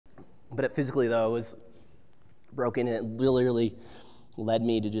But it physically, though, was broken, and it literally led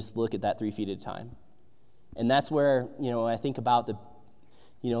me to just look at that 3 feet at a time. And that's where, I think about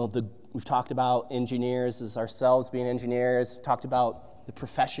we've talked about engineers as ourselves being engineers, talked about the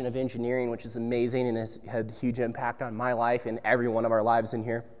profession of engineering, which is amazing and has had huge impact on my life and every one of our lives in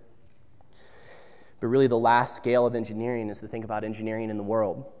here. But really the last scale of engineering is to think about engineering in the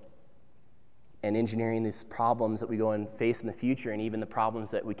world and engineering these problems that we go and face in the future, and even the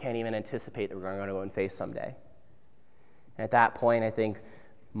problems that we can't even anticipate that we're going to go and face someday. And at that point, I think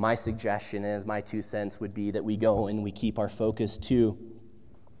my suggestion is, my 2 cents would be that we go and we keep our focus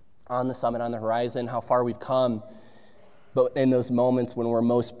on the summit, on the horizon, how far we've come. But in those moments when we're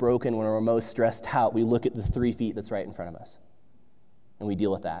most broken, when we're most stressed out, we look at the 3 feet that's right in front of us, and we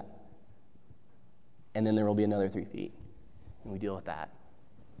deal with that. And then there will be another 3 feet, and we deal with that.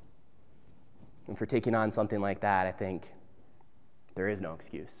 And for taking on something like that, I think there is no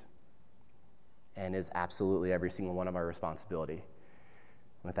excuse, and is absolutely every single one of our responsibility.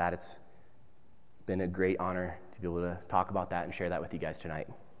 With that, it's been a great honor to be able to talk about that and share that with you guys tonight.